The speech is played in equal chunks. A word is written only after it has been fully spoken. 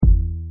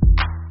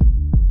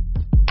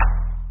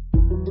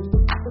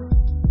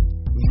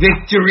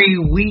Victory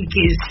week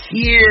is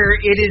here.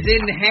 It is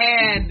in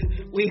hand.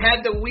 We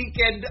had the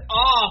weekend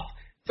off.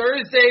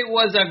 Thursday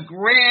was a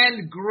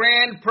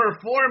grand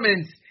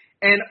performance.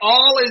 And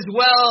all is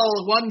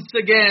well once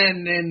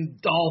again in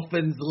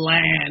Dolphins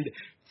land.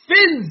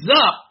 Fins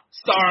up,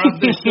 star of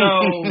the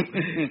show,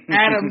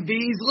 Adam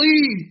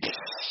Beasley.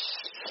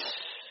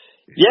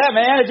 Yeah,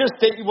 man.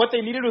 What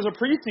they needed was a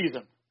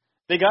preseason.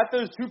 They got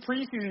those 2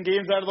 preseason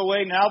games out of the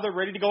way. Now they're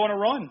ready to go on a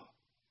run.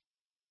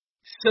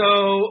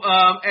 So,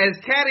 as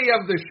caddy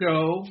of the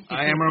show,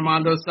 I am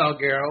Armando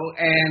Salguero,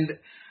 and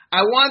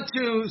I want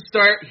to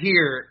start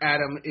here,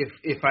 Adam,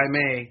 if I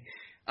may.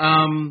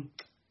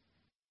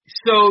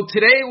 So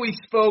today we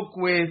spoke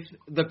with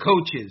the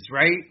coaches,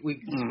 right?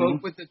 We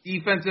spoke with the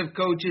defensive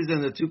coaches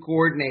and the 2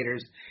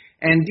 coordinators.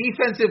 And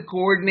defensive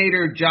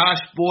coordinator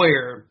Josh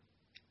Boyer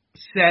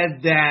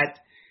said that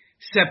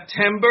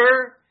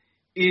September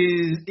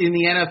is in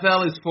the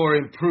NFL is for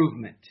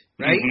improvement,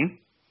 right?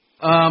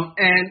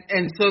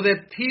 And so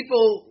that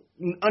people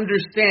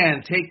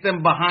understand, take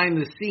them behind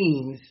the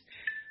scenes.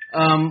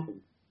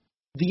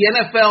 The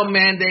NFL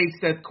mandates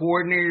that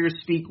coordinators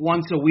speak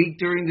once a week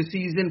during the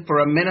season for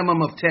a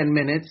minimum of 10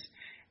 minutes.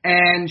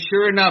 And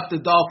sure enough, the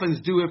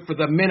Dolphins do it for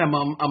the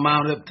minimum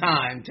amount of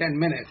time, 10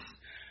 minutes.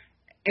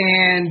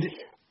 And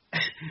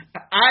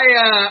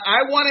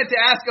I wanted to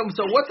ask him,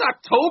 so what's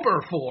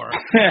October for?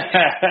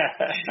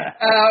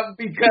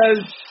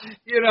 Because,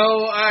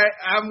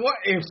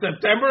 if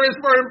September is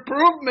for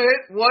improvement,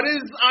 what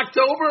is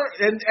October?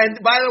 And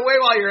by the way,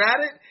 while you're at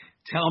it,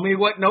 tell me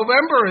what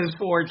November is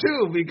for,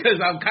 too, because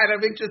I'm kind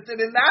of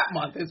interested in that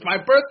month. It's my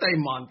birthday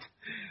month.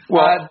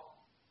 Well,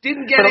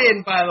 didn't get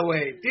in, by the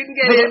way. Didn't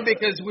get in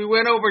because we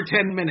went over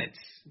 10 minutes.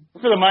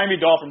 For the Miami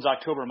Dolphins,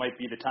 October might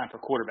be the time for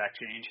quarterback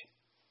change.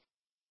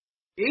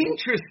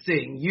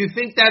 Interesting. You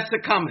think that's a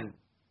coming?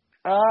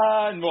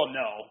 Well,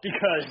 no,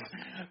 because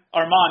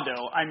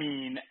Armando,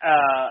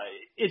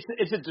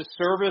 it's a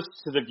disservice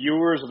to the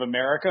viewers of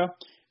America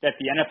that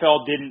the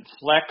NFL didn't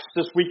flex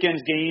this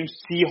weekend's games.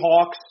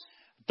 Seahawks,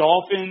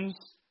 Dolphins,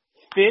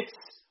 Fitz,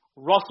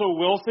 Russell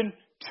Wilson,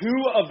 2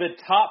 of the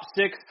top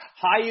 6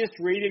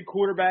 highest-rated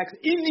quarterbacks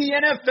in the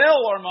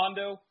NFL,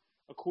 Armando,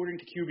 according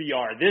to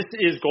QBR. This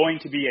is going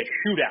to be a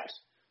shootout.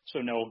 So,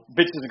 no,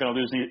 Fitz isn't going to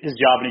lose his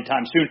job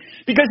anytime soon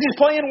because he's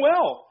playing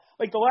well.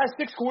 Like, the last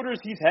 6 quarters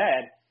he's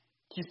had,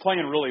 he's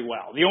playing really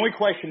well. The only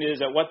question is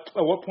at what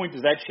point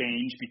does that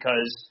change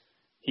because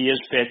he is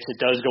Fitz. It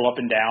does go up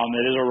and down.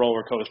 It is a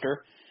roller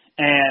coaster.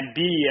 And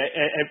B,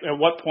 at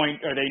what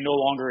point are they no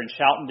longer in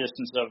shouting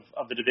distance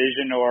of the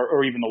division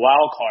or even the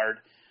wild card?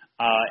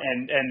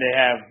 And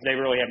they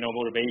really have no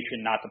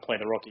motivation not to play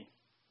the rookie.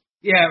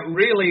 Yeah,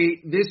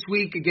 really, this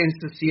week against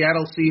the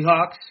Seattle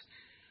Seahawks,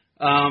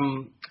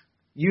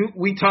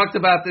 we talked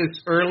about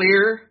this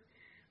earlier.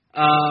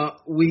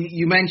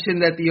 You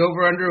mentioned that the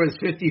over/under was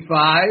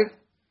 55.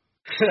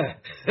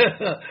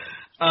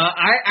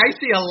 I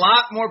see a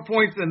lot more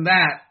points than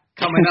that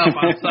coming up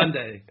on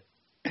Sunday.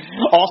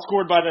 All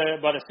scored by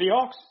the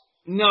Seahawks?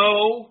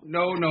 No.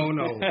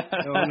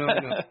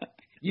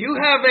 You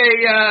have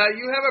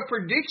a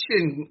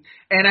prediction,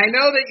 and I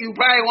know that you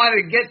probably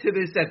wanted to get to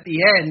this at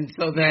the end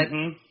so that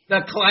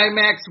the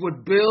climax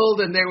would build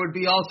and there would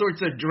be all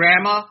sorts of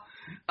drama.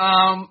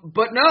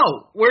 But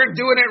no, we're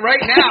doing it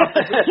right now.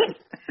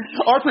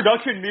 Our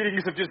production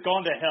meetings have just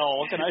gone to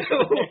hell. Can I say?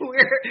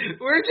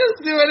 We're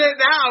just doing it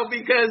now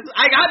because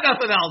I got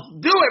nothing else.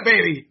 Do it,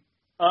 baby.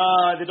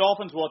 The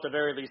Dolphins will at the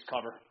very least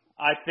cover.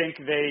 I think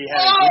they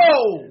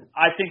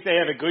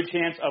have a good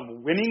chance of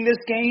winning this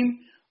game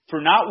for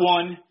not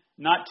 1,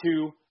 not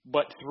 2,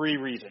 but 3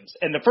 reasons.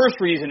 And the first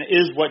reason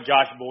is what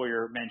Josh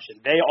Boyer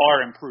mentioned. They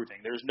are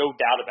improving. There's no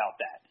doubt about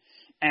that.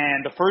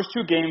 And the first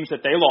 2 games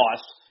that they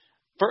lost,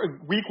 for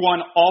week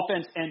 1,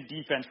 offense and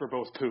defense were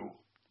both poo,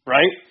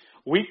 right?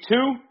 Week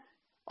 2,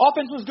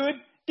 offense was good,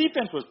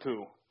 defense was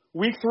poo.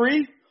 Week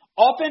 3,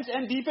 offense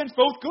and defense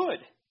both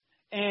good.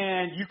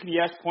 And you can,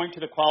 point to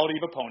the quality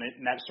of opponent,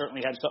 and that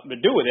certainly had something to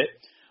do with it.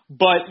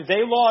 But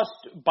they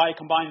lost by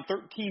combined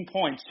 13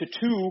 points to 2,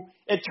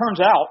 it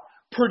turns out,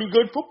 pretty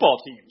good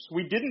football teams.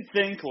 We didn't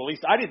think, well, at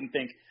least I didn't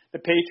think,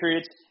 the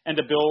Patriots and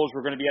the Bills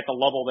were going to be at the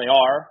level they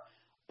are.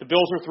 The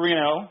Bills are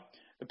 3-0.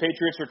 The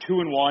Patriots are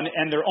 2-1,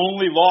 and their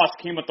only loss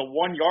came at the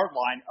 1-yard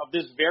line of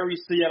this very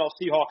Seattle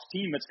Seahawks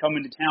team that's come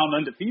into town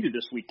undefeated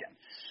this weekend.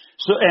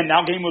 And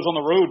that game was on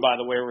the road, by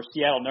the way, where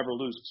Seattle never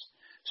loses.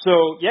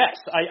 So, yes,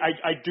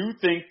 I do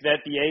think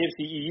that the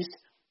AFC East,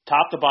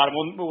 top to bottom,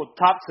 well,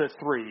 top to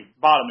 3,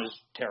 bottom is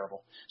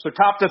terrible. So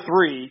top to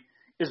 3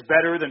 is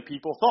better than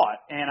people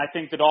thought. And I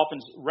think the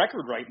Dolphins'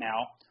 record right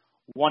now,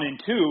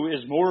 1-2,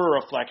 is more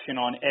a reflection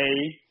on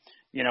a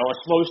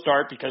slow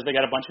start because they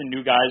got a bunch of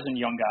new guys and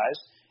young guys.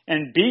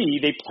 And B,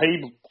 they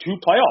played 2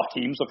 playoff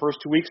teams the first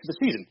 2 weeks of the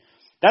season.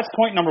 That's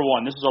point number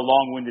 1. This is a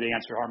long-winded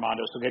answer,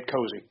 Armando, so get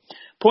cozy.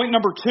 Point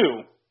number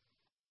 2,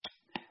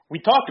 we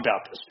talked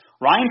about this.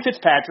 Ryan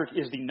Fitzpatrick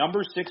is the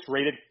number 6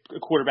 rated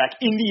quarterback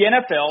in the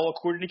NFL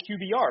according to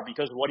QBR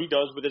because of what he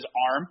does with his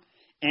arm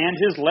and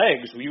his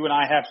legs. You and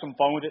I have some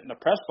fun with it in the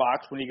press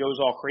box when he goes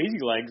all crazy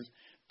legs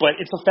but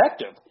it's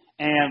effective.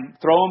 And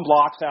throwing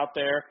blocks out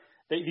there,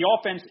 the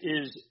offense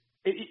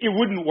it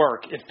wouldn't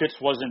work if Fitz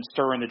wasn't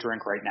stirring the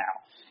drink right now.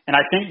 And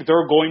I think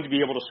they're going to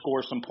be able to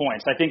score some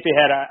points. I think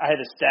I had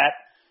a stat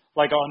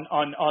like on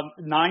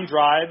 9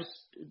 drives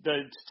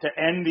to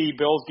end the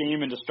Bills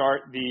game and to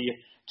start the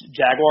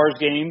Jaguars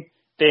game.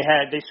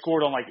 They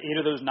scored on like 8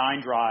 of those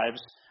 9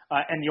 drives.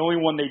 And the only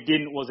one they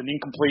didn't was an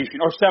incompletion,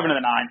 or 7 of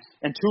the 9,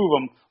 and 2 of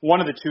them, one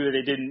of the 2 that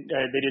they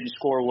didn't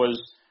score was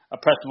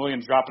Preston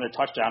Williams dropping a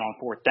touchdown on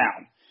 4th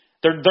down.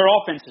 Their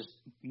offense is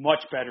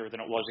much better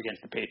than it was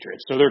against the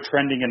Patriots, so they're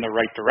trending in the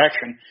right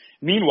direction.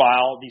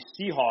 Meanwhile, the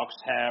Seahawks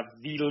have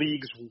the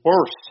league's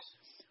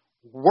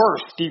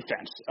worst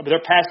defense. Their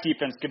pass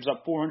defense gives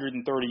up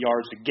 430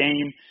 yards a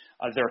game.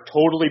 They're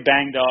totally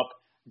banged up.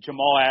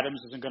 Jamal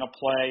Adams isn't going to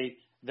play.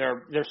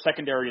 Their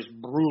secondary is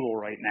brutal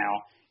right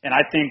now. And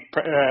I think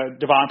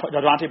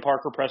Devontae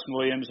Parker, Preston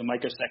Williams, and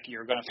Mike Gesicki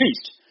are going to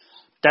feast.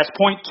 That's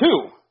point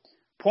 2.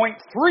 Point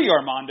 3,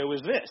 Armando,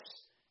 is this.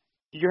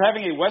 You're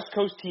having a West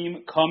Coast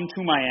team come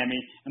to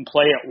Miami and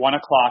play at 1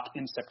 o'clock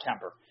in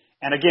September.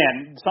 And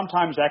again,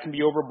 sometimes that can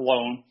be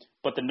overblown,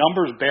 but the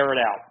numbers bear it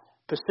out.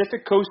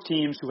 Pacific Coast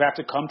teams who have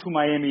to come to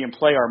Miami and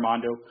play,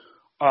 Armando,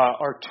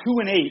 are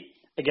 2-8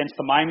 against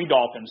the Miami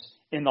Dolphins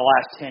in the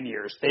last 10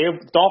 years. The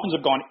Dolphins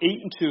have gone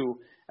 8-2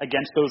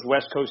 against those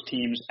West Coast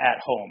teams at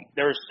home.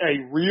 There's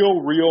a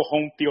real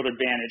home field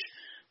advantage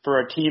for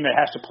a team that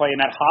has to play in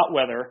that hot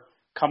weather,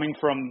 coming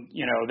from,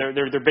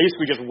 they're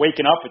basically just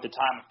waking up at the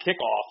time of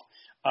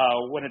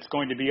kickoff when it's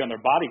going to be on their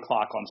body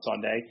clock on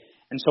Sunday.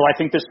 And so I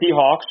think the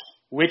Seahawks,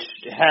 which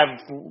have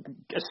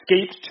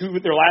escaped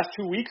their last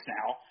 2 weeks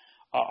now,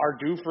 are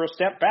due for a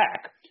step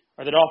back.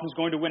 Are the Dolphins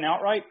going to win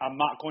outright? I'm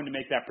not going to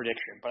make that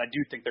prediction, but I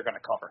do think they're going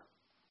to cover.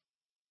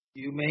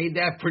 You made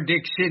that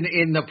prediction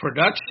in the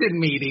production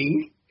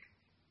meeting.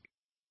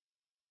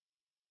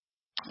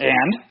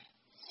 And?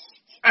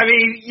 I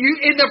mean,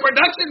 in the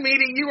production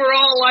meeting, you were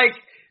all like,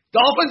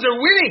 Dolphins are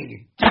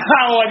winning.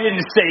 Oh, I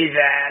didn't say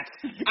that.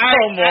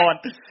 Come on.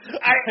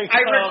 I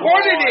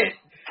recorded it.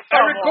 I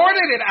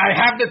recorded it. I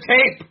have the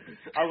tape.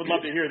 I would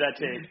love to hear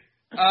that tape.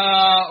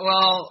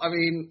 Well, I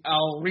mean,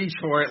 I'll reach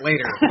for it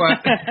later,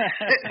 but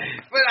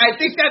but I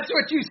think that's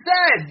what you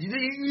said.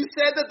 You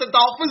said that the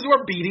Dolphins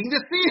were beating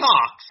the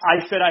Seahawks.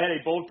 I said I had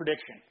a bold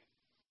prediction.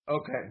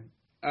 Okay,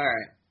 all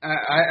right.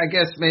 I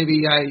guess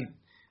maybe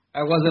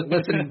I wasn't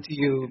listening to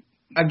you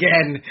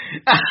again.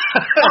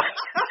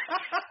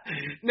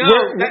 No,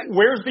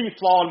 where's the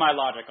flaw in my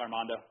logic,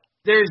 Armando?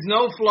 There's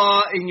no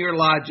flaw in your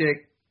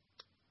logic,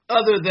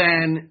 other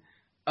than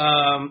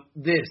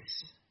this,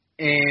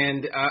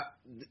 and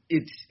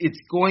it's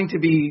going to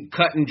be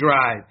cut and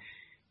dry.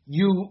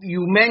 You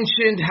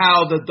mentioned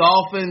how the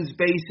Dolphins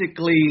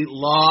basically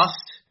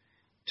lost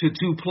to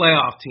 2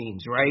 playoff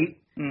teams, right?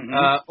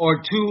 Mm-hmm. Or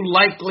 2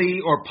 likely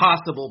or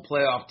possible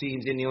playoff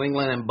teams in New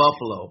England and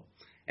Buffalo,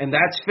 and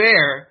that's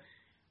fair.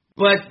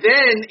 But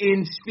then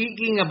in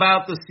speaking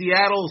about the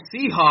Seattle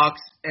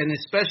Seahawks, and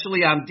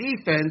especially on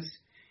defense,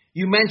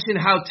 you mentioned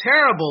how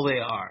terrible they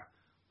are.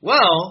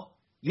 Well,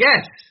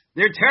 yes,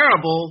 they're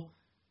terrible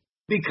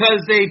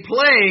because they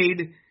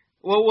played,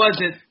 what was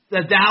it,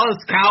 the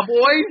Dallas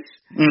Cowboys,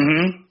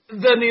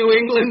 the New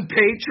England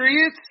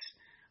Patriots.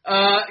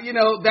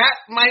 That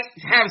might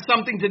have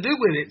something to do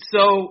with it.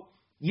 So,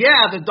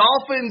 yeah, the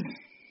Dolphins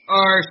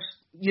are,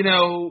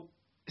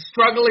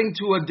 struggling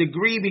to a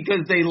degree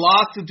because they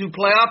lost to 2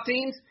 playoff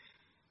teams.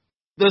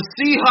 The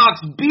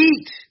Seahawks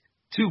beat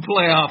 2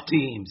 playoff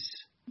teams.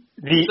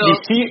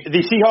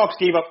 The Seahawks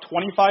gave up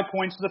 25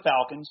 points to the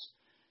Falcons,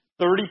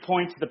 30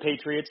 points to the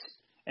Patriots,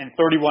 and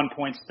 31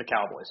 points to the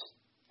Cowboys.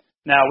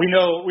 Now we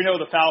know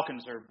the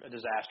Falcons are a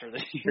disaster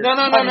this year.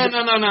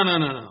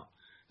 No.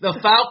 The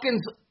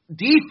Falcons'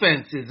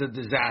 defense is a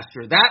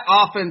disaster. That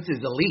offense is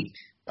elite.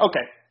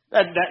 Okay,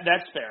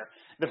 that's fair.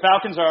 The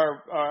Falcons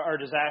are a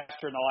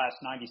disaster in the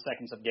last 90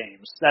 seconds of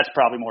games. That's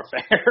probably more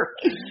fair.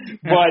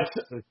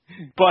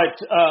 But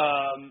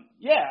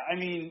yeah, I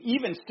mean,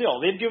 even still,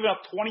 they've given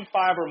up 25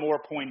 or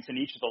more points in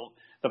each of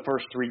the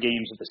first 3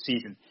 games of the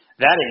season.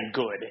 That ain't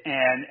good.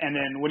 And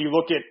then when you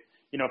look at,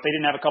 if they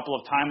didn't have a couple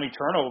of timely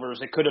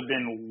turnovers, it could have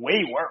been way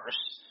worse.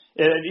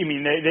 I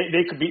mean,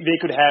 they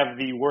could have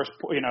the worst,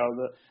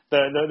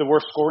 the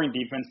worst scoring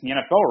defense in the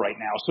NFL right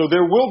now. So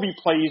there will be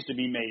plays to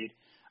be made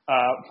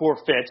for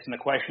Fitz, and the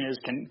question is,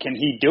 can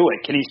he do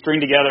it? Can he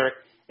string together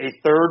a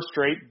 3rd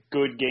straight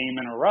good game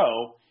in a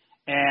row?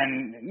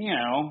 And,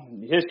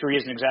 history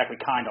isn't exactly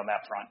kind on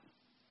that front.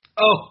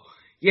 Oh,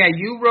 yeah,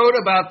 you wrote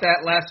about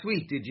that last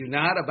week, did you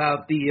not?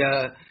 About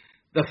the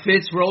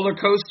Fitz roller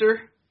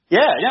coaster?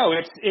 Yeah,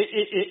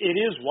 it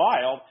is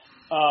wild.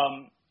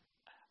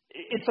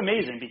 It's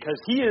amazing because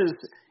he is,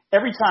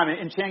 every time,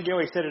 and Chan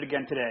Gailey said it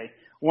again today,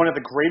 one of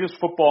the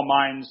greatest football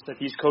minds that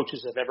these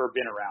coaches have ever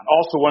been around.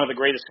 Also one of the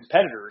greatest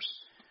competitors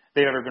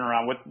they've ever been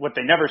around. What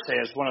they never say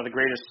is one of the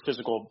greatest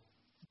physical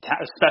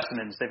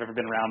specimens they've ever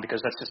been around,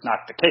 because that's just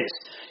not the case.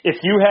 If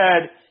you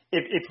had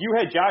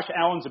Josh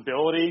Allen's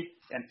ability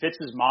and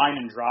Fitz's mind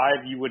and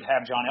drive, you would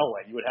have John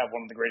Elway. You would have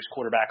one of the greatest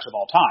quarterbacks of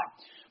all time.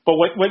 But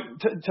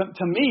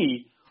to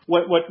me,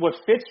 what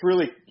Fitz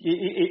really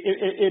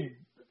it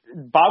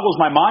boggles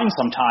my mind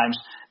sometimes.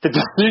 The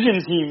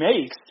decisions he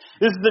makes.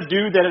 This is the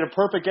dude that had a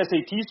perfect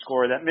SAT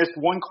score that missed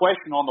one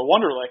question on the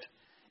Wonderlic,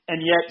 and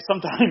yet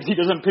sometimes he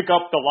doesn't pick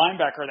up the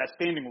linebacker that's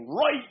standing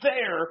right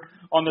there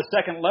on the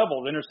second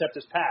level to intercept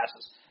his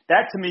passes.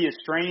 That to me is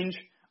strange.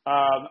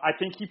 I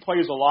think he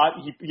plays a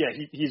lot.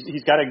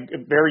 He's got a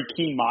very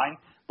keen mind,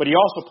 but he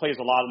also plays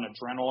a lot on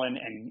adrenaline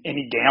and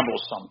he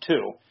gambles some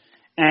too.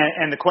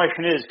 And the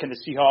question is, can the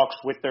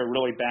Seahawks, with their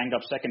really banged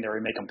up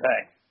secondary, make them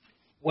pay?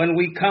 When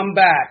we come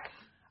back,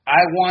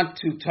 I want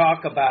to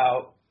talk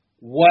about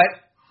what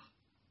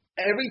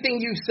everything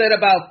you said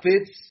about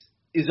Fitz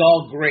is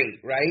all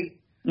great, right?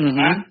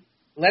 Mm-hmm.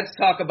 Let's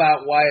talk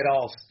about why it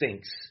all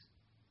stinks,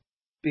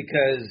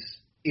 because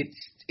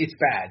it's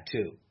bad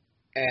too,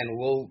 and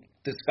we'll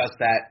discuss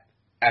that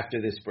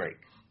after this break.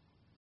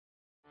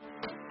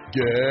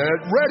 Get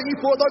ready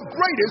for the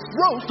greatest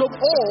roast of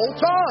all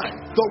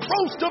time, the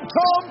Roast of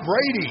Tom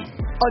Brady,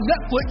 a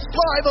Netflix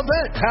live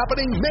event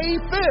happening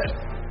May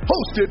 5th.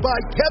 Hosted by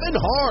Kevin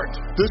Hart,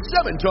 the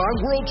 7-time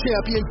world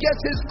champion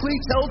gets his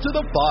cleats held to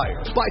the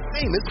fire by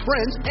famous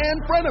friends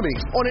and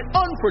frenemies on an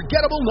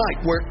unforgettable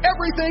night where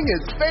everything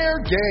is fair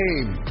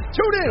game.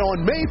 Tune in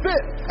on May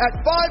 5th at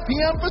 5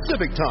 p.m.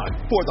 Pacific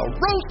time for the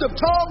Roast of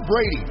Tom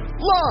Brady,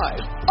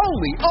 live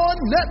only on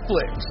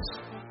Netflix.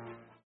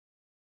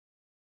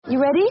 You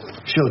ready?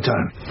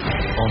 Showtime.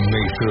 On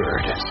May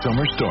 3rd,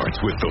 summer starts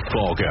with The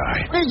Fall Guy.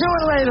 What are you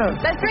doing later?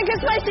 Let's drink a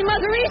spicy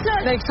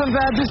margarita. Make some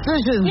bad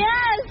decisions.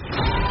 Yes!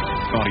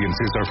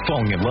 Audiences are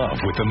falling in love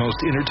with the most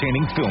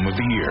entertaining film of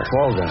the year.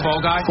 Fall Guy.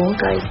 Fall Guy? Fall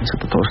Guy. That's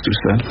what the poster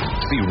said.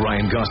 See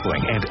Ryan Gosling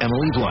and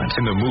Emily Blunt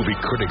in the movie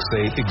critics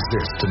say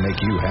exists to make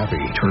you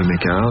happy. Trying to make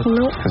it out?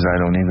 Nope. Because I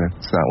don't either.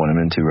 It's not what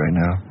I'm into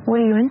right now.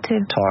 What are you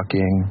into?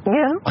 Talking.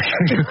 Yeah.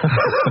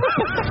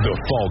 The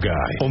Fall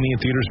Guy. Only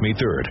in theaters May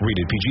 3rd.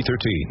 Rated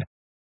PG-13.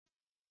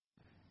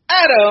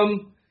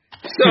 Adam,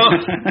 so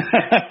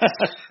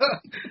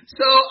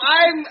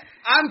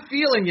I'm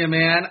feeling you,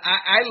 man.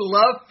 I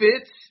love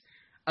Fitz.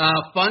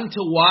 Fun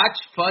to watch,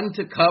 fun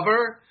to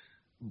cover,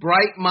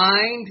 bright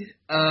mind,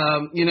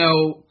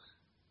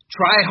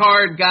 try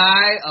hard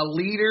guy, a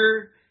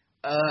leader.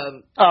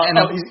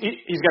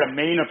 He's got a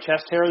mane of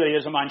chest hair that he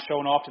doesn't mind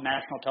showing off to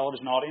national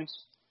television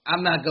audience.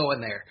 I'm not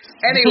going there.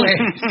 Anyway,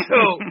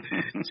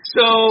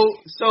 so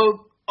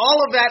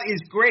all of that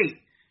is great.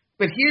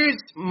 But here's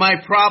my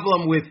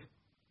problem with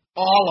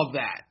all of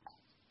that.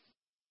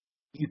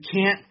 You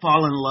can't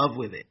fall in love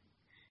with it.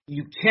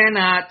 You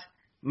cannot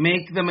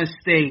make the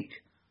mistake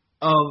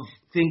of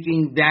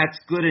thinking that's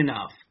good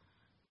enough.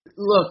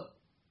 Look,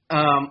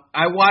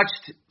 I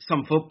watched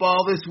some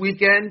football this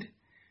weekend,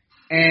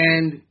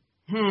 and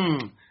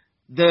I'm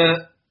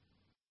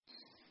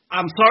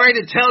sorry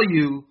to tell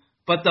you,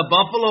 but the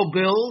Buffalo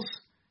Bills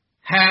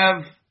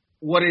have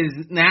what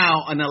is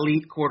now an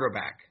elite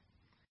quarterback.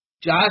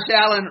 Josh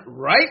Allen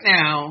right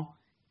now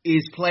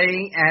is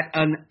playing at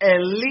an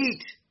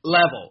elite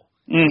level.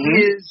 Mm-hmm.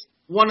 He is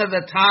one of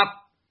the top,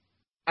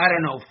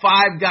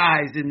 5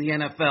 guys in the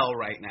NFL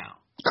right now.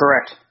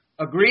 Correct.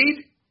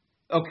 Agreed?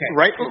 Okay.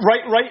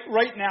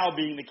 Right now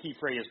being the key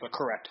phrase, but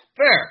correct.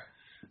 Fair.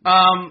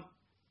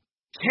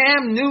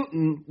 Cam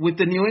Newton with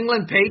the New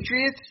England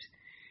Patriots,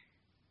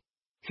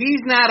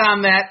 he's not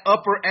on that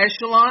upper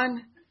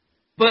echelon,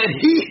 but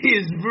he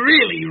is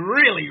really,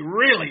 really,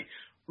 really,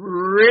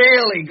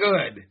 really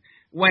good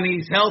when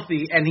he's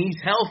healthy, and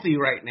he's healthy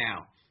right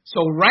now.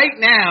 So right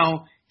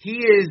now, he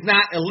is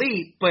not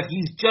elite, but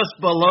he's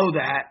just below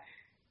that.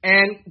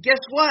 And guess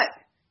what?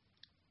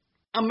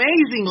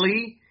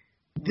 Amazingly,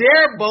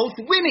 they're both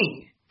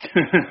winning.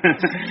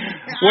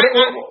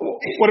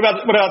 What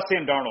about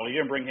Sam Darnold? You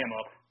didn't bring him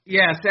up.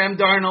 Yeah, Sam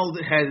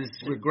Darnold has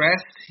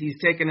regressed. He's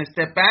taken a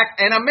step back.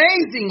 And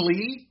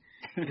amazingly,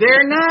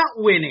 they're not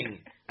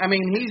winning. I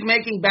mean, he's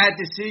making bad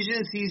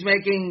decisions. He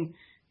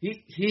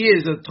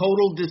is a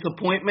total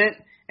disappointment.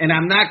 And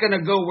I'm not going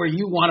to go where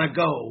you want to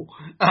go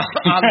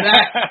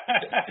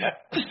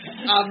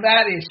on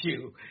that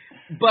issue.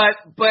 But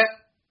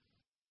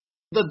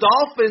the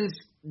Dolphins,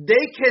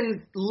 they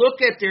can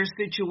look at their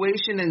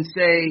situation and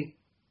say,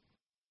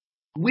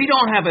 we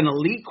don't have an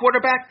elite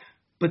quarterback,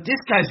 but this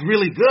guy's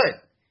really good.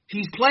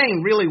 He's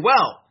playing really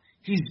well.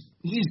 He's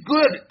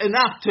good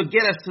enough to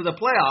get us to the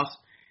playoffs.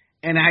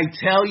 And I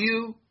tell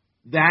you,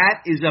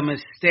 that is a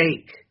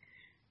mistake.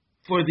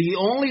 For the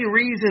only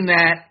reason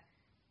that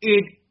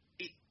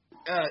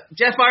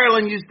Jeff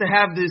Ireland used to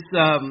have this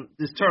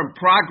term,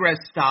 progress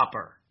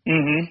stopper.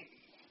 Mm-hmm.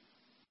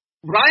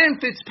 Ryan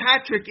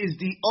Fitzpatrick is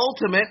the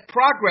ultimate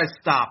progress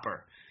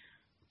stopper.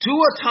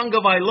 Tua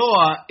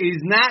Tagovailoa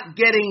is not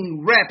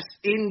getting reps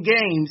in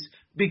games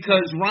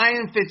because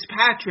Ryan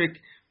Fitzpatrick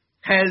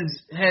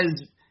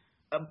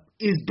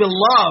is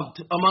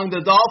beloved among the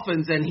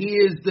Dolphins, and he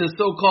is the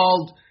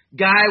so-called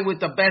guy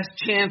with the best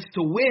chance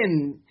to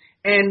win,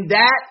 and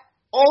that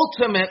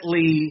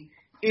ultimately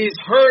is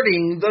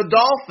hurting the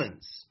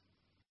Dolphins.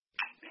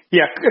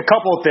 Yeah, a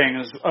couple of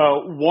things.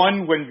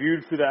 One, when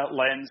viewed through that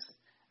lens,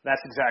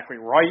 That's exactly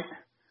right.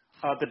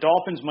 The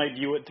Dolphins might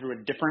view it through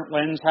a different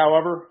lens,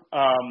 however.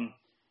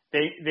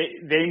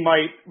 They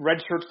might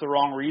redshirt's the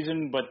wrong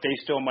reason, but they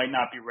still might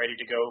not be ready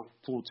to go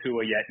full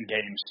Tua yet in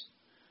games.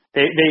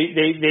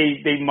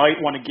 They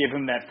might want to give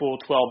him that full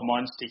 12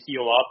 months to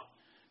heal up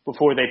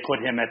before they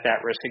put him at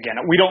that risk again.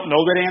 We don't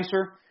know that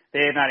answer.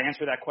 They have not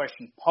answered that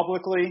question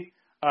publicly.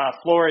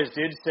 Flores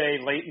did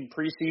say late in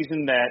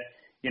preseason that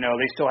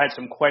they still had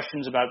some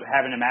questions about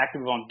having him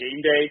active on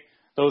game day.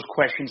 Those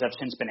questions have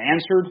since been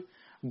answered.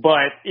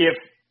 But if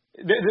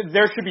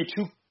there should be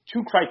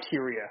two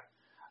criteria,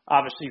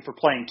 obviously, for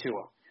playing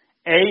Tua.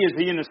 A, is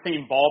he in the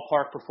same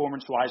ballpark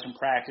performance-wise in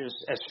practice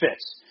as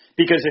Fitz?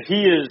 Because if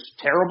he is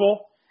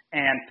terrible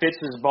and Fitz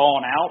is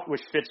balling out,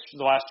 which Fitz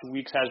the last 2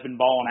 weeks has been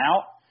balling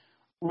out,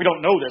 we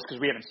don't know this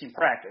because we haven't seen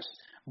practice.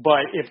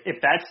 But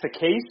if that's the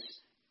case,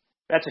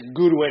 that's a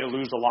good way to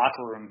lose the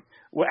locker room,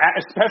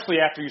 especially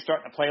after you're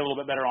starting to play a little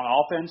bit better on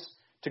offense,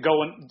 to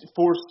go and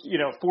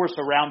force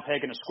a round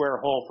peg in a square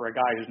hole for a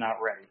guy who's not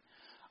ready.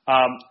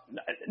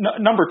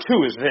 Number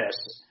two is this.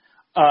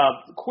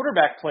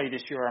 Quarterback play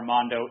this year,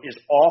 Armando, is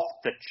off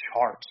the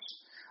charts.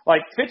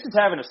 Like, Fitz is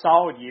having a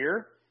solid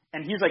year,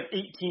 and he's like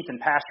 18th in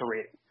passer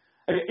rating.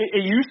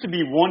 It used to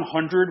be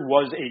 100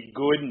 was a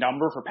good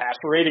number for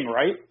passer rating,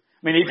 right?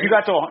 I mean, if you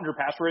got to 100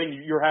 passer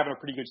rating, you're having a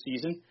pretty good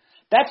season.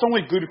 That's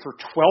only good for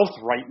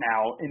 12th right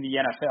now in the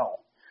NFL.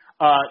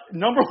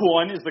 Number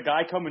one is the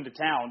guy coming to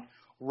town,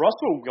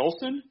 Russell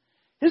Wilson.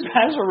 His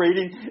passer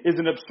rating is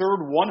an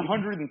absurd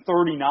 139.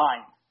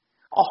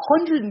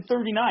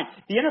 139.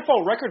 The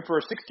NFL record for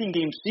a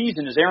 16-game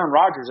season is Aaron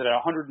Rodgers at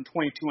 122.5.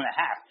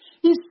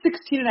 He's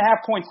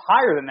 16.5 points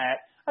higher than that.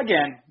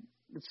 Again,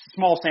 it's a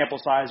small sample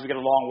size. We got a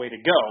long way to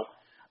go.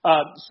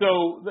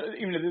 So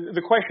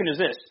the question is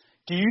this.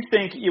 Do you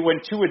think when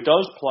Tua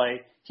does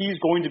play, he's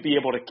going to be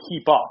able to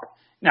keep up?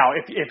 Now,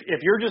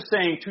 if you're just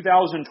saying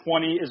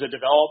 2020 is a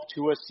develop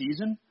Tua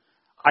season,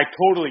 I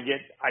totally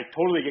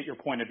get your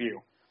point of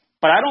view.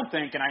 But I don't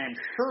think, and I am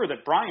sure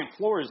that Brian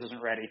Flores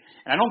isn't ready,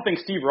 and I don't think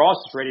Steve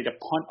Ross is ready to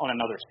punt on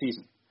another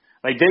season.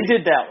 Like, they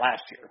did that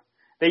last year.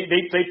 They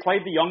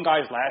played the young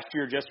guys last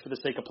year just for the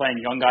sake of playing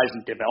young guys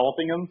and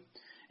developing them.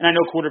 And I know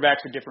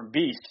quarterbacks are different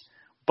beasts,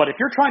 but if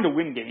you're trying to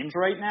win games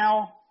right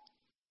now,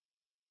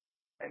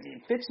 I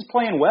mean, Fitz is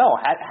playing well.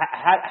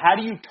 How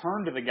do you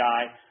turn to the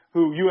guy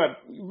who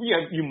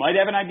you might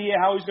have an idea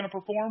how he's going to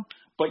perform,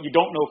 but you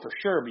don't know for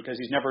sure because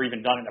he's never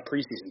even done it in a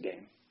preseason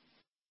game?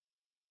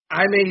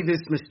 I made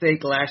this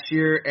mistake last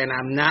year, and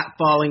I'm not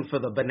falling for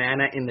the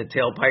banana in the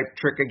tailpipe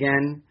trick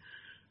again.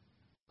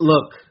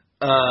 Look,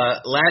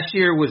 last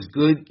year was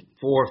good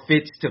for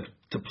Fitz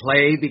to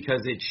play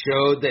because it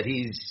showed that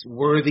he's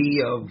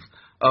worthy of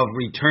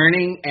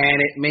returning,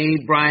 and it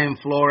made Brian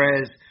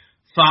Flores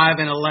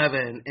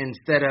 5-11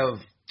 instead of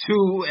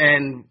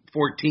 2-14.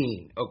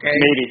 Okay,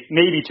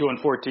 maybe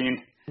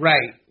 2-14.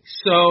 Right.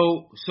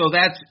 So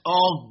that's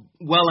all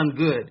well and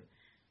good.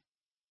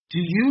 Do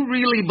you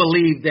really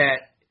believe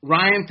that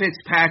Ryan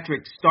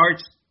Fitzpatrick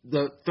starts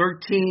the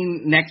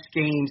 13 next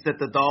games that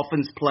the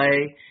Dolphins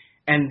play,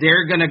 and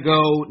they're going to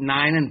go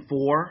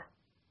 9-4?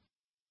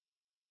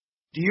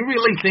 Do you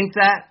really think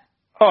that?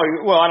 Oh,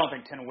 well, I don't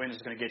think 10 wins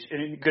is going to get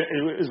you,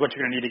 is what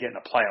you're going to need to get in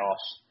the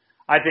playoffs.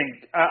 I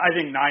think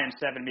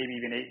 9-7, maybe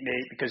even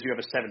 8-8, because you have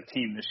a 7th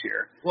team this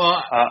year.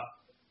 Well,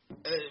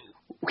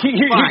 do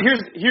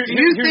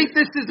you think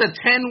this is a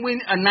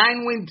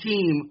 9-win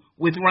team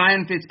with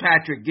Ryan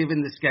Fitzpatrick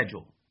given the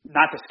schedule?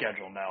 Not the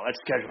schedule, no. That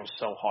schedule is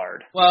so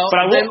hard. Well,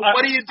 but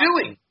what are you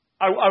doing?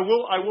 I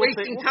will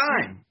wasting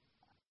time.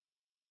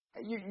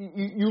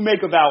 You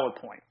make a valid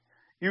point.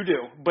 You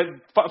do, but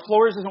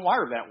Flores isn't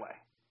wired that way.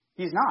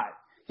 He's not.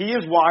 He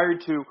is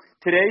wired to.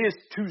 Today is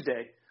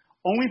Tuesday.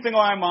 Only thing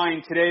on my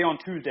mind today on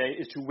Tuesday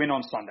is to win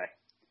on Sunday,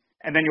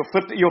 and then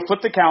you'll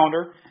flip the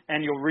calendar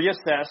and you'll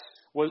reassess.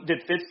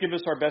 Did Fitz give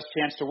us our best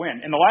chance to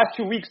win? In the last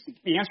 2 weeks,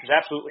 the answer is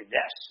absolutely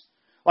yes.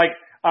 Like.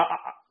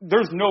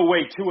 There's no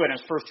way Tua in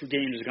his first 2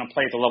 games is going to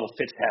play at the level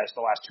Fitz has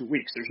the last 2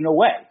 weeks. There's no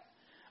way.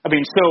 I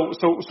mean, so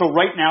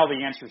right now the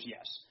answer is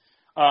yes.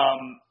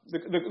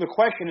 The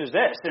question is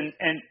this, and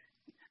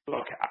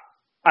look,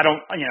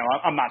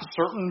 I'm not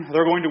certain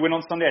they're going to win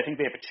on Sunday. I think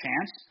they have a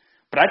chance,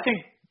 but I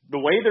think the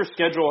way their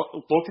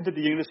schedule looked at the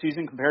beginning of the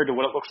season compared to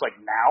what it looks like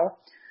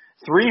now,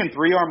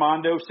 3-3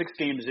 Armando, 6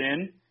 games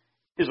in,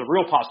 is a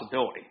real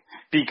possibility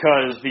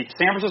because the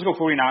San Francisco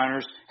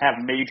 49ers have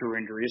major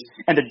injuries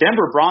and the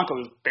Denver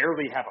Broncos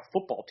barely have a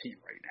football team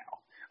right now.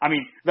 I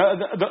mean,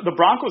 the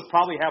Broncos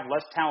probably have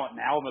less talent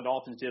now than the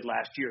Dolphins did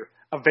last year.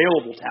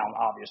 Available talent,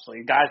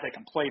 obviously, guys that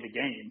can play the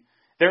game.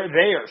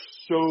 They are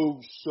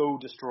so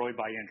destroyed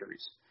by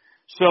injuries.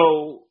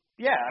 So,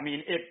 yeah, I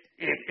mean,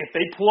 if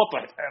they pull up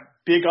a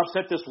big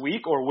upset this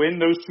week or win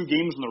those 2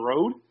 games on the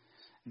road,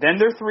 then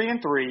they're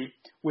 3-3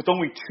 with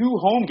only 2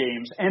 home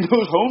games, and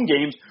those home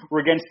games were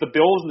against the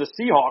Bills and the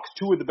Seahawks,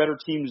 2 of the better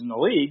teams in the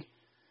league.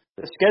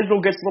 The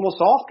schedule gets a little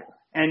softer,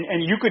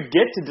 and you could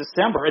get to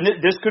December, and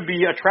this could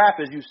be a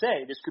trap, as you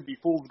say. This could be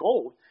fool's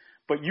gold,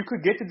 but you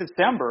could get to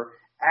December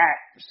at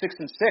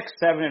 6-6,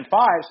 7-5,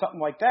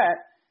 something like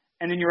that,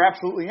 and then you're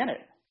absolutely in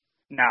it.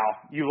 Now,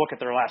 you look at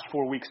their last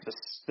 4 weeks of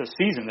the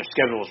season, their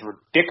schedule is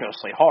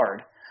ridiculously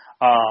hard.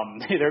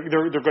 They're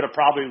going to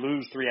probably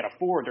lose 3 out of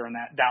 4 down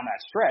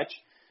that stretch,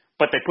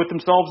 but they put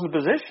themselves in a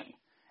position.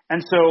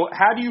 And so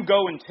how do you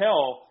go and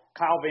tell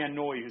Kyle Van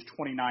Noy, who's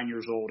 29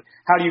 years old?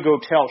 How do you go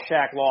tell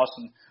Shaq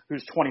Lawson,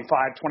 who's 25,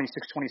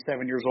 26,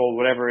 27 years old,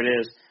 whatever it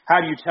is?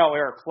 How do you tell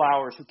Eric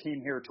Flowers, who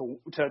came here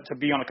to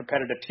be on a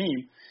competitive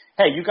team,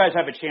 hey, you guys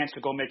have a chance to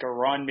go make a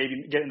run,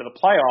 maybe get into the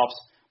playoffs,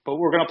 but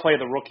we're going to play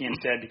the rookie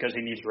instead because he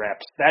needs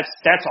reps? That's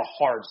a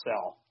hard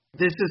sell.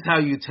 This is how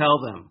you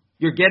tell them.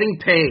 You're getting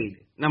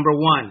paid, number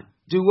 1.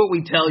 Do what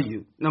we tell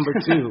you, number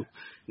 2.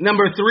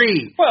 Number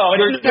 3. Well,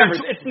 it's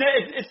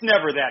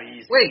never that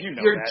easy. Wait, you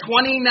know you're that.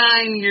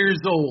 29 years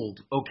old,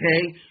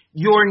 okay?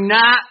 You're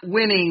not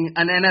winning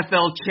an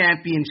NFL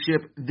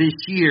championship this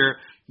year.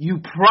 You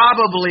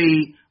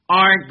probably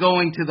aren't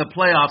going to the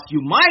playoffs.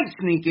 You might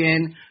sneak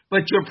in,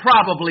 but you're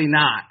probably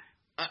not.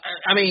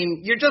 I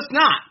mean, you're just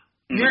not.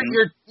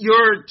 Mm-hmm.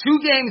 You're 2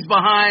 games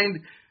behind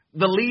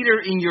the leader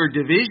in your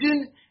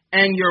division,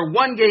 and you're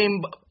 1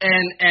 game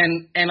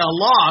and a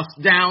loss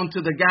down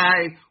to the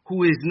guy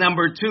who is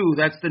number 2.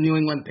 That's the New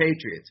England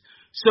Patriots.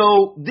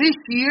 So this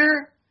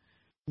year,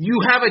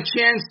 you have a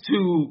chance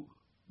to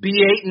be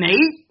 8-8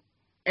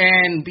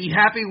 and be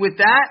happy with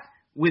that,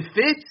 with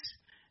Fitz.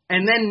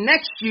 And then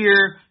next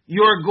year,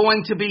 you're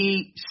going to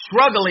be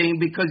struggling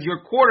because your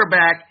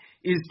quarterback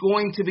is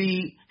going to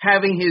be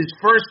having his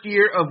first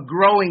year of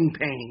growing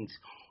pains.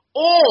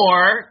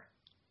 Or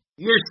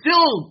you're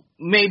still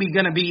maybe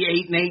going to be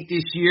 8-8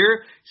 this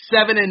year,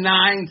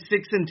 7-9,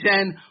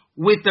 6-10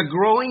 with the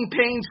growing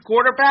pains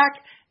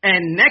quarterback.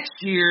 And next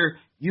year,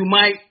 you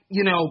might,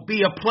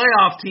 be a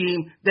playoff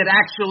team that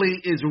actually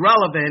is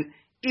relevant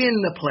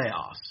in the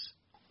playoffs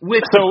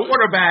with the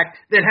quarterback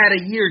that had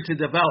a year to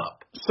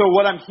develop. So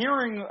what I'm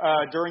hearing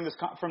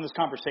from this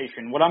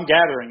conversation, what I'm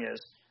gathering is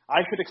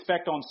I should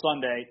expect on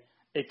Sunday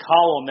a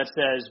column that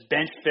says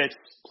bench Fitz,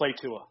 play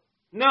Tua.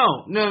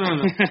 No.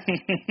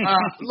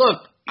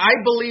 Look, I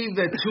believe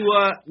that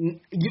Tua,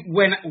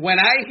 when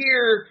I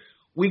hear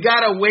we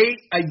got to wait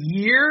a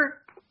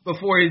year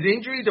before his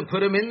injury to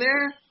put him in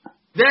there,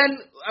 then,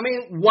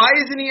 why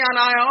isn't he on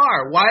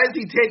IR? Why is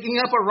he taking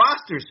up a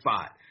roster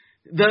spot?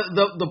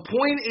 The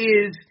point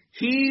is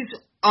he's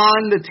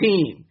on the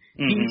team.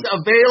 Mm-hmm. He's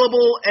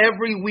available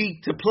every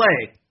week to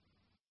play.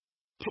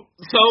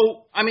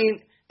 So,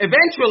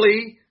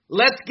 eventually,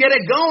 let's get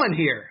it going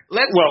here.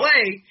 Let's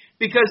play,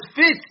 because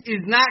Fitz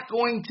is not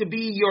going to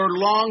be your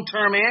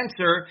long-term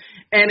answer.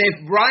 And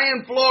if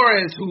Brian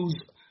Flores,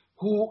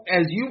 who,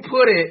 as you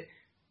put it,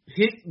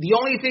 the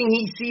only thing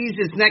he sees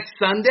is next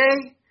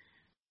Sunday,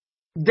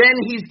 then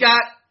he's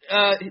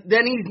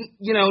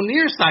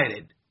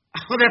nearsighted.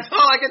 That's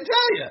all I can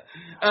tell you.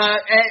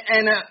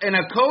 And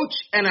a coach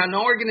and an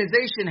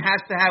organization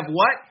has to have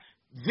what?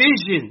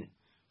 Vision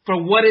for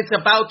what it's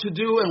about to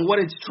do and what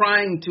it's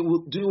trying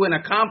to do and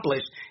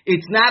accomplish.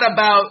 It's not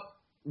about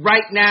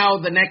right now,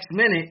 the next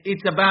minute.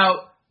 It's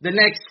about the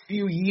next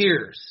few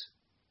years.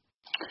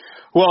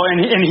 Well,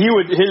 and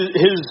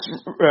his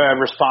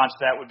response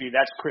to that would be,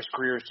 that's Chris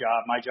Greer's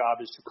job. My job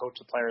is to coach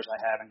the players I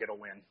have and get a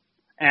win.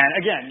 And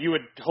again, you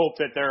would hope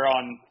that they're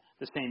on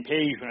the same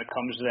page when it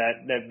comes to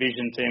that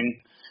vision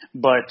thing,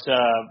 but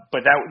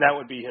that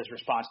would be his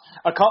response.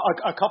 A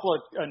couple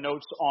of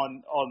notes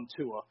on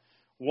Tua.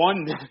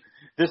 One,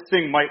 this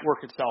thing might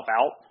work itself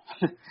out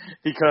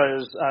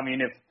because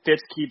if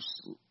Fitz keeps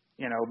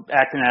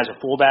acting as a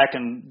fullback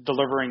and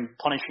delivering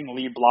punishing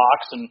lead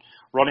blocks and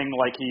running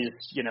like he's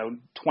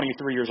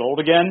 23 years old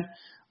again,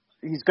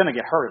 he's going to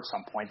get hurt at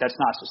some point. That's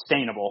not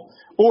sustainable.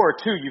 Or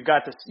 2, you've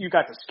got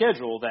the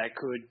schedule that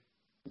could,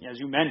 as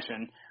you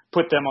mentioned,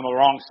 put them on the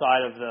wrong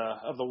side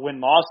of the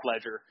win-loss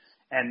ledger,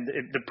 and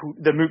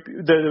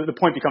the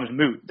point becomes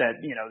moot that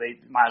they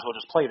might as well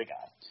just play the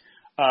guy.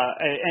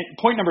 And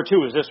point number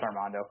 2 is this,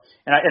 Armando,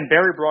 and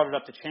Barry brought it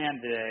up to Chan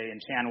today, and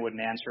Chan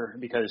wouldn't answer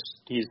because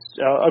he's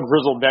a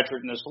grizzled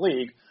veteran in this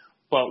league.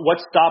 But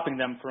what's stopping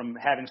them from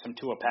having some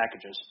Tua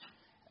packages?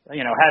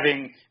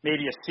 Having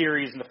maybe a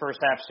series in the first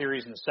half,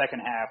 series in the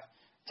second half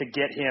to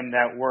get him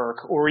that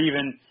work, or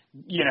even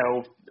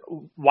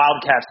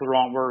Wildcat's the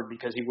wrong word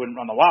because he wouldn't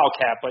run the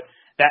Wildcat, but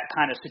that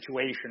kind of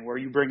situation where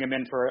you bring him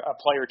in for a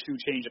play or 2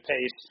 change of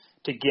pace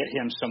to get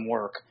him some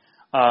work.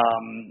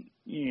 I'm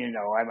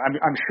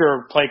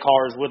sure play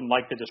callers wouldn't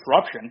like the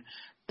disruption,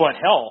 but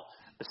hell,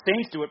 the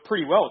Saints do it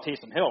pretty well with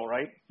Taysom Hill,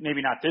 right?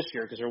 Maybe not this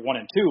year because they're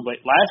 1-2, but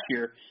last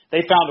year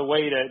they found a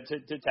way to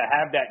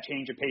have that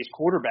change of pace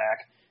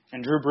quarterback,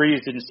 and Drew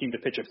Brees didn't seem to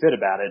pitch a fit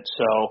about it.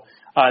 So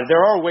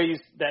there are ways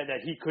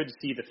that he could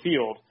see the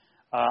field.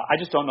 I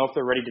just don't know if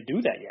they're ready to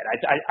do that yet.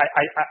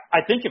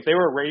 I think if they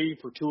were ready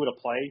for Tua to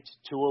play,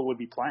 Tua would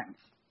be playing.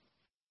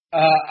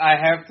 I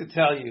have to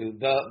tell you,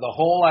 the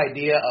whole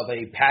idea of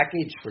a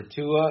package for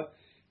Tua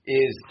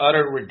is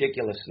utter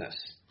ridiculousness.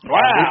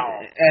 Wow.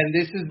 And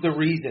this is the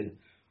reason.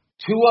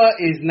 Tua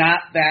is not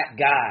that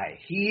guy.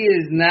 He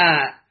is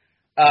not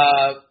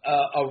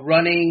a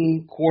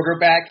running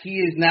quarterback. He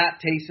is not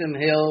Taysom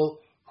Hill,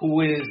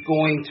 who is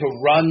going to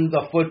run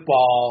the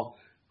football,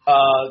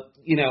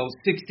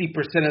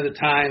 60% of the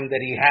time that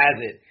he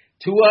has it.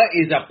 Tua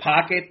is a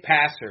pocket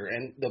passer,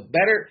 and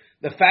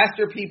the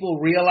faster people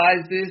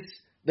realize this,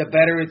 the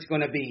better it's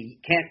going to be.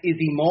 Is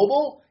he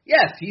mobile?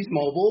 Yes, he's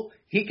mobile.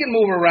 He can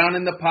move around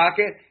in the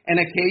pocket, and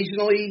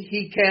occasionally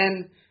he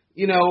can,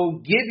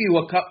 give you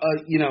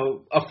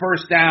a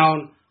first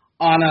down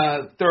on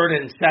a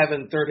 3rd and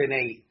 7, 3rd and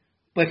 8.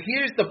 But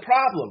here's the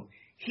problem: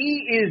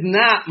 he is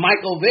not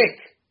Michael Vick.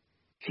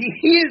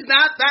 He is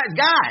not that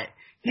guy.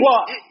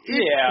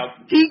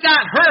 He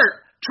got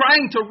hurt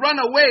trying to run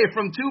away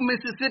from 2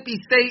 Mississippi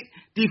State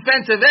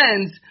defensive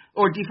ends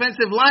or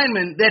defensive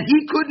linemen that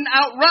he couldn't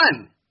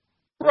outrun.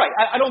 Right.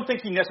 I don't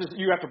think you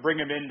have to bring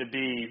him in to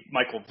be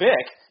Michael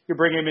Vick. You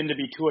bring him in to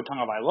be Tua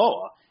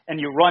Tagovailoa, and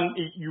you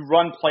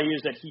run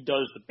plays that he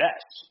does the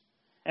best,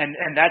 and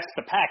that's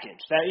the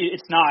package. That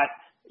it's not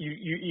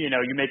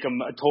you make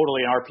him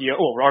totally an RPO.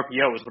 Well,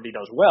 RPO is what he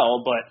does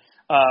well, but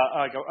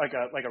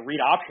like a read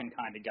option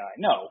kind of guy.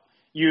 No,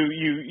 you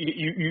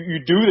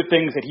do the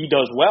things that he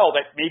does well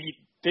that maybe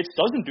Fitz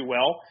doesn't do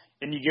well,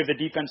 and you give the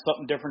defense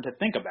something different to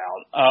think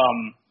about.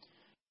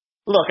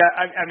 Look,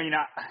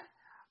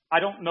 I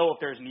don't know if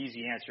there's an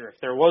easy answer.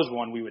 If there was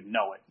one, we would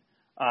know it.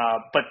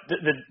 But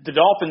the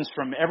Dolphins,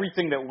 from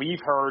everything that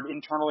we've heard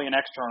internally and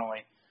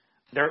externally,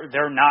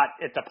 they're not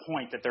at the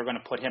point that they're going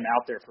to put him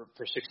out there for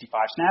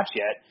 65 snaps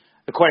yet.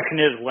 The question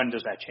is, when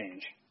does that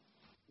change?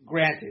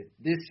 Granted,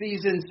 this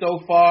season so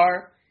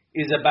far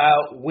is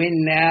about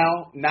win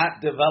now,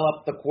 not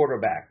develop the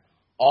quarterback.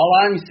 All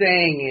I'm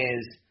saying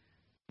is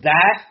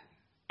that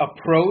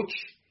approach,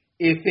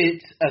 if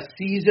it's a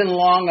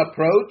season-long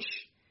approach,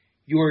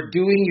 you're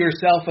doing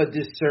yourself a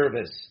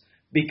disservice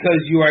because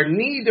you are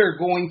neither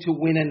going to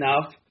win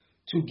enough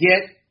to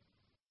get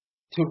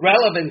to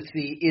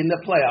relevancy in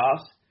the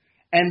playoffs,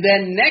 and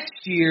then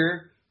next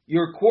year,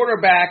 your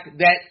quarterback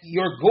that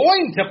you're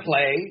going to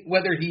play,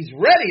 whether he's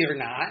ready or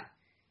not,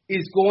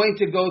 is going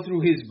to go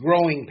through his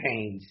growing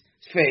pains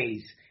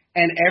phase.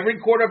 And every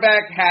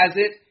quarterback has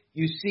it.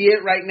 You see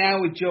it right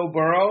now with Joe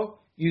Burrow.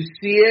 You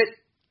see it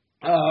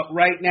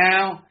right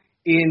now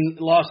in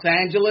Los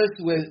Angeles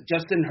with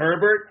Justin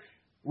Herbert.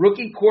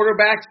 Rookie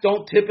quarterbacks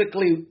don't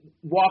typically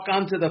walk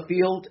onto the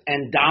field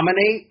and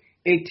dominate.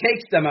 It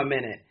takes them a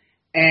minute.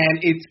 And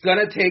it's going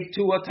to take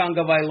Tua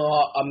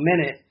Tagovailoa a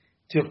minute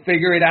to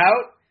figure it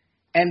out.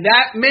 And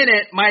that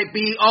minute might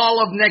be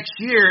all of next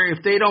year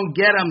if they don't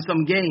get him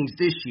some games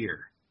this year.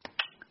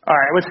 All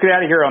right, let's get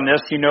out of here on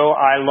this.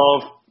 I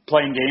love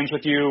playing games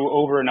with you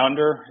over and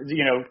under,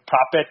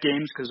 prop bet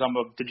games because I'm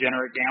a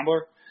degenerate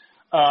gambler.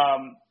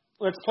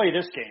 Let's play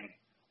this game.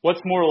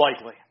 What's more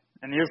likely?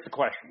 And here's the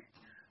question.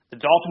 The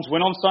Dolphins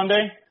win on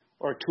Sunday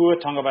or Tua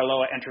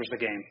Tagovailoa enters the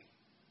game?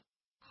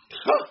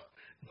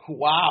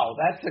 Wow,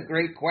 that's a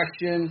great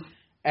question.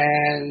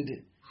 And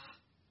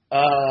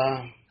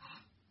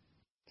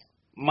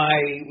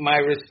my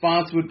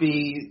response would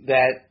be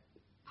that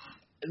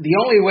the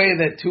only way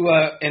that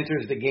Tua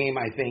enters the game,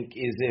 I think,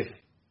 is if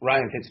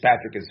Ryan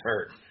Fitzpatrick is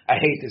hurt. I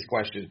hate this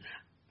question.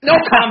 No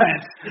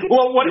comment.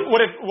 Well,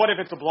 what if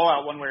it's a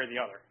blowout one way or the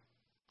other?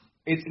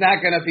 It's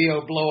not going to be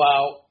a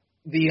blowout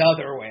the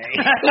other way.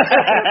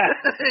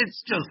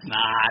 It's just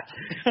not.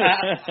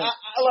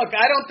 Look,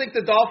 I don't think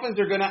the Dolphins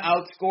are going to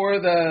outscore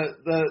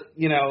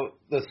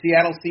the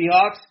Seattle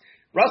Seahawks.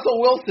 Russell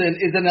Wilson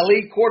is an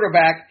elite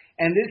quarterback,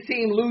 and this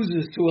team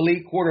loses to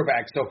elite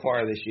quarterbacks so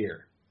far this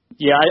year.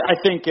 Yeah, I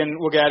think, and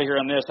we'll get out of here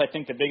on this, I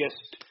think the biggest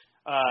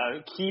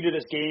key to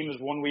this game is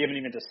one we haven't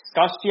even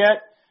discussed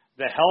yet,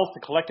 the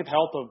collective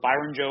health of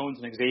Byron Jones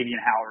and Xavier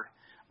Howard.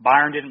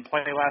 Byron didn't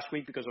play last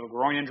week because of a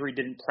groin injury,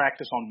 didn't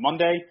practice on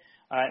Monday,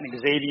 and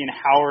Xavier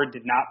Howard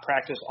did not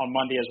practice on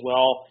Monday as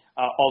well,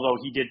 although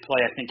he did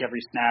play, I think,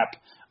 every snap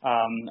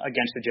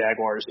against the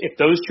Jaguars. If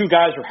those two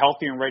guys are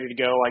healthy and ready to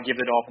go, I give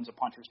the Dolphins a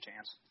puncher's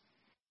chance.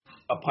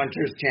 A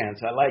puncher's chance.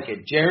 I like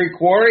it. Jerry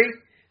Quarry?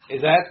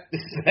 Is that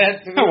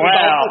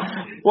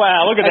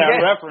Wow, look at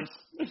that reference.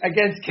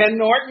 Against Ken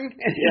Norton?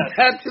 Yes.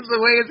 That's the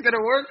way it's going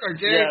to work? Or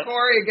Jerry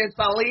Quarry against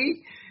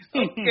Ali?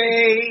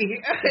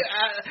 Okay.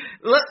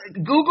 Look,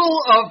 Google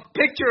a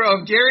picture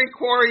of Jerry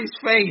Quarry's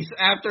face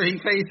after he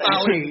faced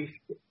Ali.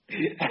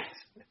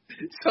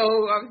 So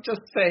I'm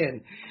just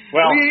saying.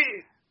 Well,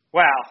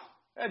 wow.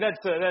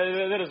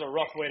 That is a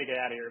rough way to get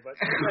out of here, but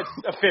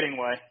that's a fitting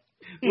way.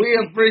 We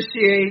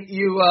appreciate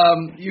you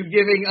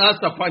giving us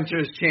a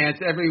puncher's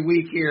chance every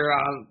week here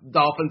on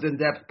Dolphins in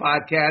Depth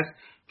podcast.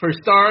 For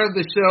star of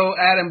the show,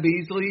 Adam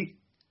Beasley,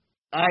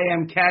 I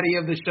am caddy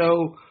of the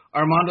show,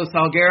 Armando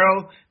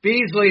Salguero.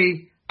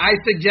 Beasley, I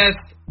suggest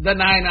the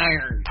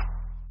 9-iron.